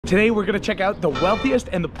Today we're gonna check out the wealthiest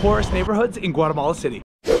and the poorest neighborhoods in Guatemala City.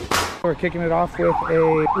 We're kicking it off with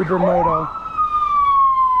a Uber Moto.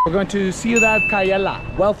 We're going to Ciudad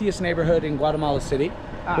Cayala, wealthiest neighborhood in Guatemala City.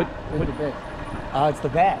 It's the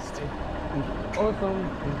best. Awesome,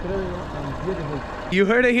 incredible, and beautiful. You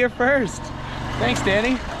heard it here first. Thanks,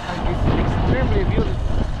 Danny. It's extremely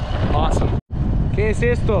beautiful. Awesome. ¿Qué es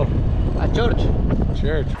esto? A church.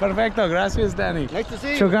 Church. Perfecto, gracias, Danny. Nice to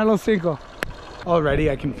see you. Chocar los cinco. Already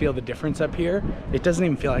I can feel the difference up here. It doesn't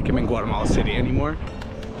even feel like I'm in Guatemala City anymore.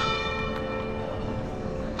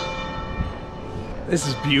 This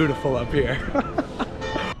is beautiful up here.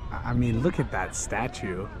 I mean, look at that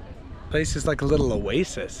statue. Place is like a little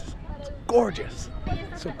oasis. It's gorgeous.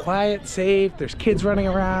 So quiet, safe, there's kids running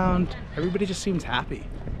around. Everybody just seems happy.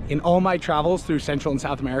 In all my travels through Central and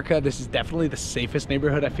South America, this is definitely the safest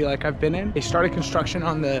neighborhood I feel like I've been in. They started construction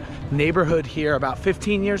on the neighborhood here about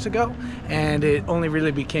 15 years ago, and it only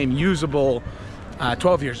really became usable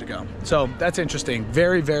 12 years ago. So that's interesting,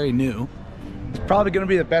 very, very new. It's probably gonna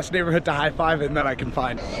be the best neighborhood to high five in that I can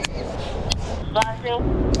find.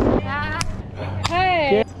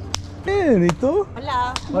 Hey. Bien, ¿y tú?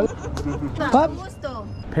 Hola. Pop. Gusto.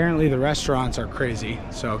 Apparently the restaurants are crazy,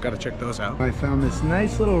 so gotta check those out. I found this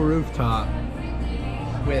nice little rooftop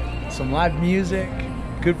with some live music,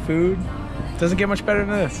 good food. Doesn't get much better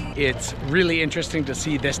than this. It's really interesting to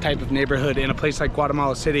see this type of neighborhood in a place like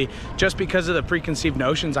Guatemala City just because of the preconceived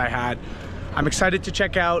notions I had. I'm excited to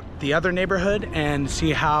check out the other neighborhood and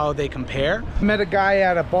see how they compare. I met a guy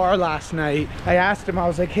at a bar last night. I asked him, I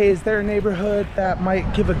was like, hey, is there a neighborhood that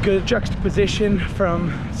might give a good juxtaposition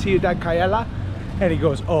from Ciudad Cayala? And he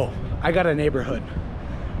goes, oh, I got a neighborhood,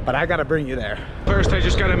 but I gotta bring you there. First, I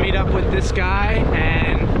just gotta meet up with this guy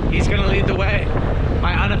and he's gonna lead the way.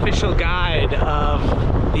 My unofficial guide of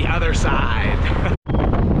the other side.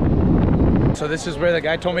 So this is where the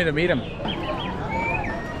guy told me to meet him.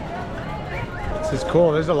 This is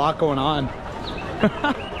cool, there's a lot going on.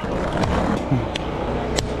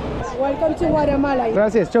 Welcome to Guatemala.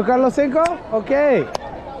 Gracias. ¿Chocar los cinco? Ok.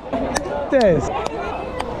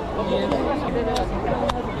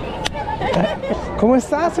 ¿Cómo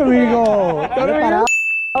estás, amigo?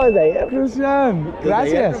 Cristian,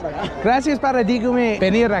 gracias. Gracias para decirme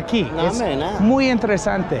venir aquí. Es muy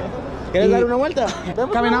interesante. ¿Quieres dar una vuelta?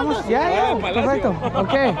 ¿Caminamos? Ya, perfecto.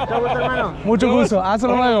 Okay. Mucho gusto. Hasta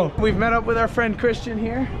luego. We've met up with our friend Christian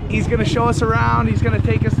here. He's going to show us around. He's going to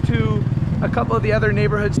take us to a couple of the other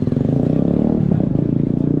neighborhoods.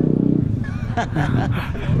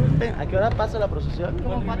 ¿A qué hora pasa la procesión?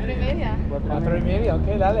 Como 4:30. 4:30,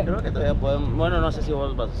 ok, dale. Creo que todavía podemos. Bueno, no sé si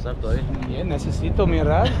vos vas a estar todavía. Bien, necesito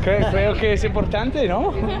mirar. Creo que es importante,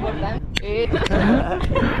 ¿no? Es importante.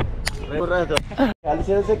 Un rato. Al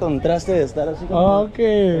hacer ese contraste de estar así como... Ok.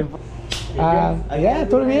 Yeah,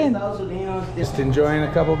 todo bien. Estados Unidos. Just enjoying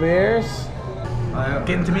a couple beers.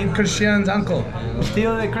 Getting to meet Christian's uncle.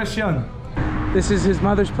 Tío de Christian. This is his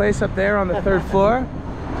mother's place up there on the 3rd floor.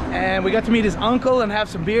 And we got to meet his uncle and have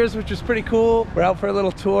some beers, which was pretty cool. We're out for a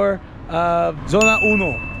little tour of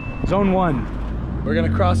Zone 1. We're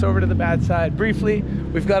gonna cross over to the bad side briefly.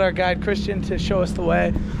 We've got our guide Christian to show us the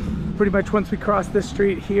way. Pretty much once we cross this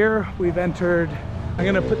street here, we've entered. I'm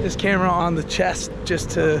gonna put this camera on the chest just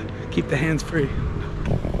to keep the hands free.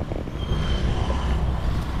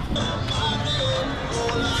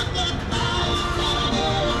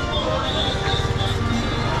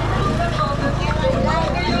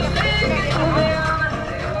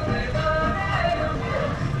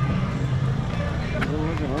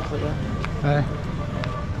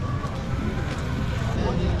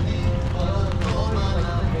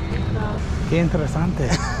 Qué interesante.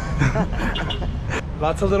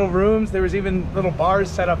 Lots of little rooms. There was even little bars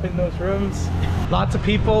set up in those rooms. Lots of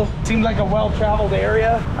people. Seemed like a well-traveled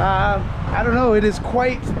area. I don't know, it is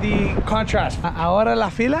quite the contrast. Ahora la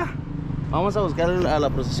fila. Vamos a buscar a la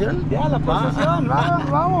procesión. Yeah, la procesión.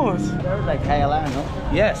 Vamos. There's like Cayala, ¿no?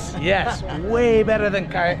 Yes, yes. Way better than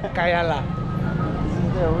Cayala. This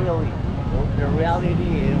is the reality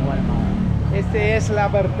in Guatemala. Este es la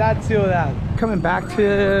verdad ciudad. Coming back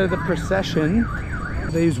to the procession,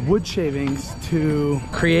 they use wood shavings to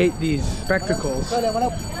create these spectacles.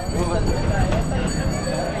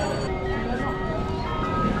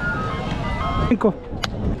 Cinco.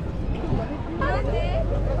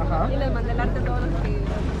 Y les mandé el arte a todos los que...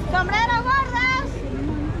 ¡Sombrero gordas!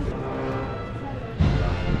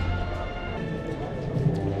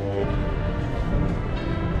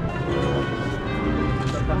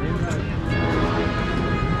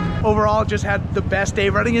 Overall, just had the best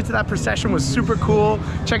day. Running into that procession was super cool.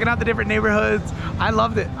 Checking out the different neighborhoods. I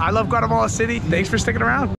loved it. I love Guatemala City. Thanks for sticking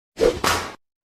around.